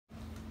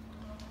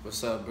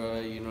What's up,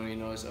 bro? You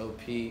know it's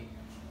OP,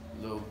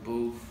 Lil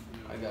Boof.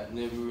 I got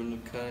Nibiru in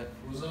the cut.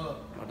 What's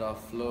up? My dog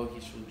Flo,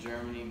 he's from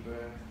Germany, bro.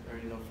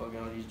 Already know fucking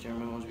all these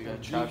German ones. We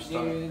got Trap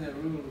Star in that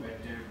room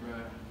right there, bro.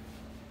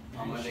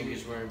 All my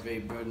niggas wearing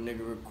vape, bro.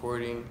 Nigga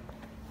recording.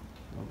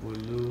 My boy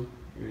Lou,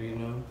 you already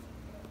know.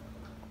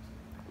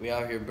 We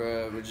out here,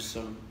 bro. We're just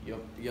some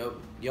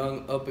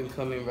young up and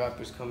coming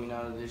rappers coming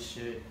out of this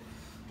shit.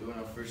 Doing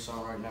our first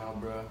song right now,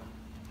 bro.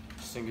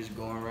 This thing is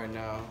going right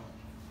now.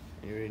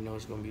 You already know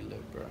it's gonna be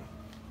lit, bro.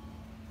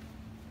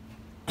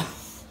 And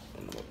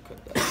I'm gonna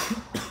cut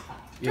that.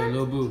 Yo,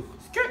 Lil Boof.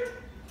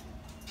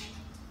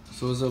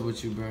 So what's up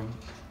with you, bro?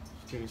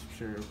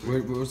 Sure.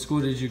 What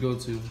school did you go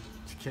to?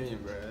 It's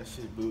Kenyan, bro. That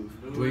shit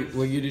Boof.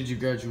 What year did you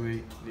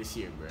graduate? This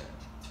year, bro.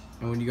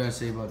 And what do you guys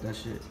say about that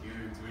shit?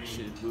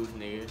 Shit Boof,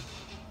 nigga.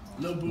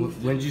 Lil Boof.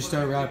 When did you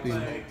start rapping?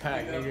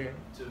 Pack, nigga.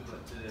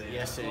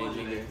 Yesterday,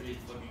 nigga.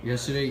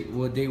 Yesterday?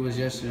 What date was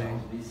yesterday? I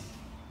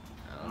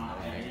don't know,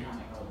 nigga.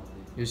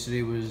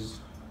 Yesterday was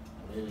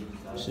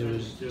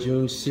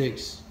June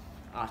 6th.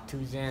 Ah, 2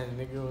 Zans,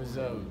 nigga. What's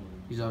up?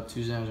 He's off 2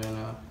 Zans right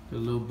now. The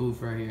Lil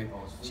Boof right here.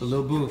 So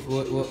Lil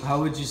Boof,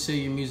 how would you say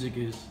your music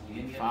is?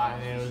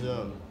 5, nigga. What's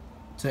up?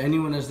 To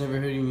anyone that's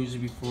never heard your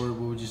music before, what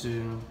would you say to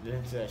them?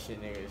 Listen to that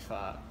shit, nigga. It's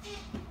 5.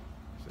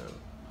 So.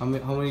 How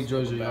many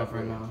drugs are you off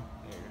right now?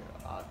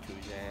 Nigga, off 2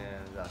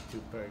 Zans, off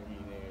 2 Perky,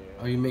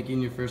 nigga. Are you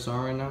making your first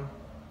song right now?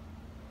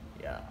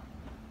 Yeah.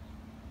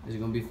 Is it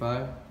gonna be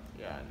 5?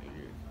 Yeah,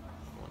 nigga.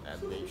 On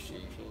that big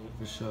shit, king.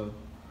 For sure.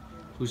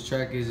 Whose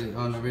track is it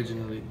on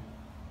originally?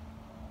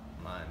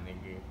 My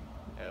nigga.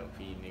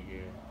 LP,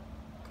 nigga.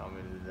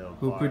 Coming to the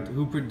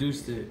Who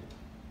produced it?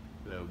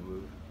 Lil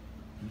Boof.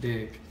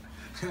 Dick.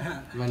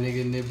 My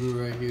nigga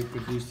Nibiru right here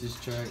produced this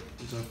track.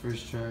 It's our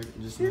first track.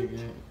 This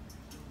nigga.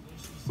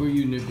 Who are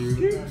you,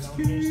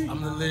 Nibiru?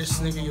 I'm the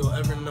latest nigga you'll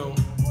ever know.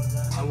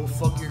 I will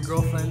fuck your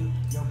girlfriend.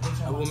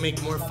 I will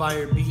make more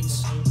fire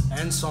beats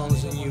and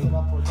songs than you.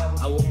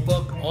 I will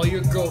fuck all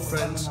your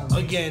girlfriends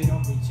again.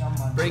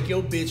 Break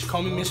your bitch.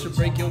 Call me Mr.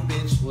 Break Your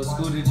Bitch. What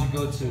school did you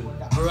go to?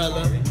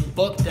 Varela.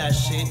 Fuck that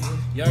shit.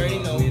 You already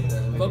know.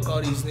 Fuck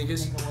all these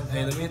niggas.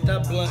 Hey, let me hit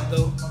that blunt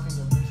though.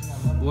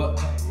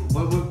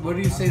 What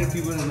do you say to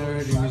people that never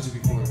heard your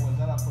music before?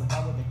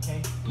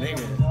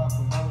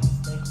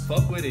 Nigga.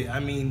 Fuck with it. I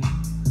mean,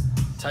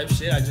 type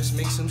shit. I just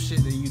make some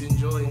shit that you'd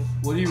enjoy.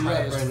 What do you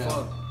rap right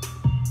now?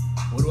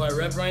 What do I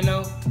rap right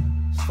now?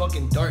 It's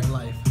fucking Dark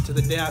Lyfe. To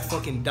the day I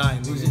fucking die,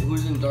 nigga.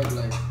 Who's in Dark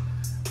Lyfe?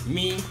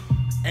 Me,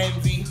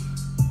 Envy,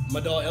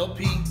 my dog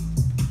LP,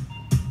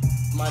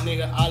 my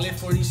nigga Ale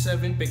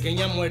 47,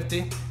 Pequeña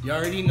Muerte. You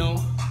already know.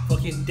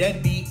 Fucking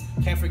Deadbeat.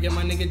 Can't forget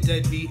my nigga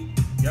Deadbeat.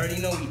 You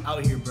already know we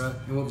out here, bro.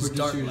 And what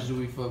producers do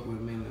we fuck with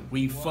mainly?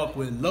 We fuck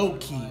with Low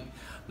Key.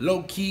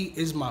 Low Key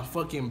is my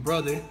fucking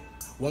brother.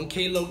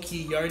 1K Low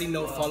Key, you already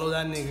know. Follow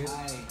that nigga.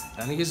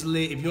 That nigga's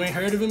lit. If you ain't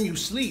heard of him, you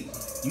sleep.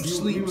 You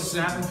sleep. We was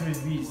snapping to his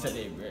beats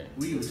today, bro.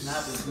 We was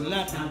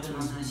snapping to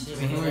his beats.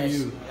 Who are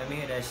you? Let me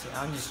hear that shit.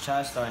 I'm just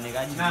Trap Star, nigga.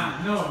 I just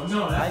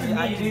No, that's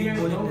I just be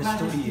put in the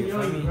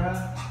studio, feel me?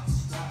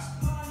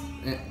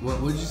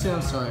 What'd you say?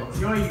 I'm sorry.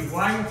 Yo,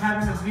 why you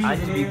tapping the beat? I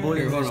just be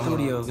bullied in the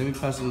studio. Let me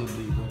pass him the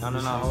beat, bro. No,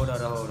 hold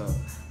up.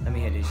 Let me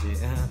hear this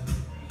shit.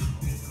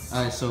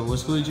 Alright, so what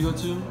school did you go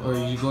to? Or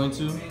are you going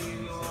to?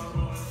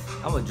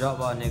 I'm a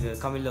dropout, nigga.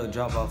 Call me Lil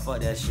Dropout. Fuck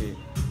that shit.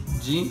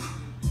 G?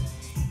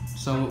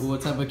 So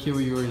what type of kid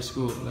were you in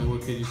school? Like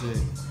what kid you say?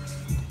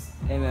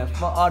 Hey man,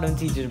 fuck all them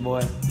teachers,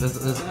 boy.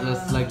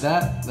 That's like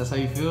that? That's how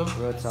you feel?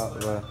 Real talk,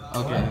 bro.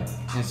 Okay.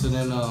 And so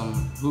then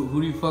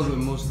who do you fuck with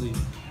mostly?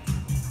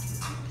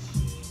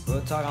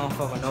 Real talk, I don't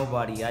fuck with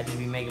nobody. I just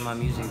be making my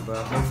music, bro.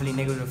 Hopefully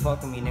niggas will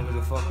fuck with me,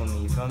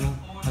 you feel me?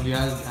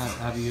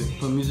 Have you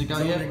put music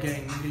out yet?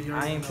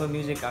 I ain't put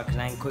music out cause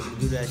I ain't quick to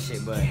do that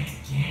shit, but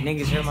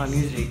niggas hear my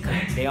music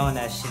cause they on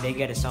that shit, they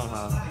get it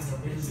somehow.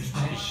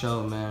 For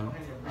sure, man.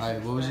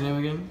 Alright, what was your name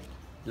again?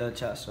 Lil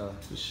Trap Star.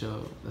 For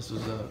sure. That's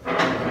what's up.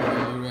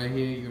 Lou right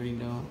here, you already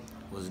know.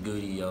 What's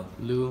goody, yo?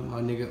 Lou,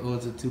 my nigga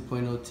owns a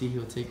 2.0 T,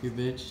 he'll take your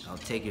bitch. I'll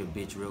take your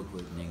bitch real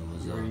quick, nigga.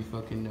 What's You up? already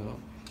fucking know.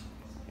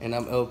 And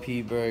I'm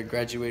LP, bro.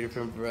 Graduated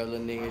from Varela,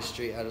 nigga,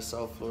 straight out of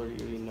South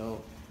Florida. You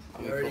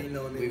already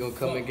know. We gonna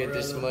come and get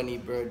this money,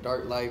 bro.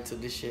 Dark Lyfe till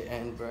this shit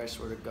end, bro. I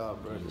swear to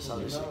God, bro. This how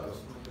this shit goes.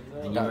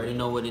 And you already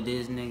know what it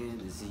is, nigga.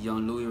 This is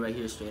young Louie right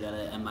here, straight out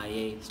of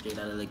MIA, straight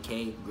out of the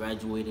K.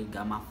 Graduated,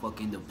 got my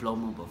fucking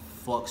diploma, but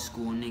fuck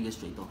school, nigga.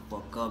 Straight the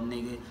fuck up,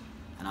 nigga.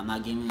 And I'm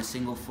not giving a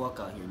single fuck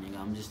out here, nigga.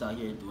 I'm just out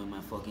here doing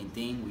my fucking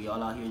thing. We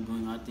all out here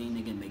doing our thing,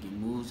 nigga, making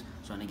moves,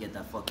 trying to get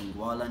that fucking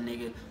guala,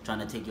 nigga.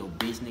 Trying to take your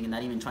bitch, nigga.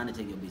 Not even trying to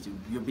take your bitch.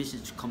 Your bitch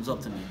just comes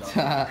up to me, dog.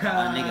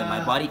 Nigga,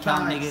 my body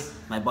count, nigga.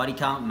 My body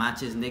count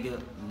matches,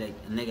 nigga.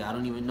 Like, nigga, I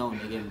don't even know,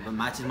 nigga. But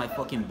matches my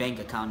fucking bank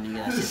account,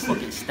 nigga. That's just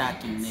fucking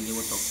stacking, nigga.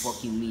 What the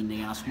fuck you mean,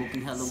 nigga? I'm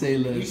smoking hella Say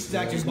weed. less.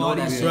 Just know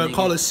that shit, Bro, nigga.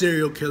 call a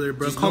serial killer,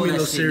 bro. Just Call know me that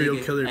no shit, serial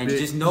nigga. killer, and bitch.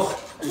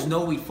 just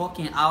know we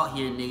fucking out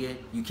here, nigga.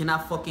 You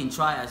cannot fucking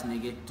try us,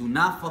 nigga. Do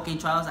not fucking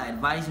try us. I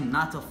advise you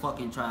not to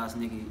fucking try us,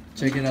 nigga.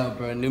 Check it out,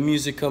 bro. New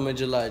music coming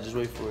July. Just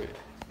wait for it.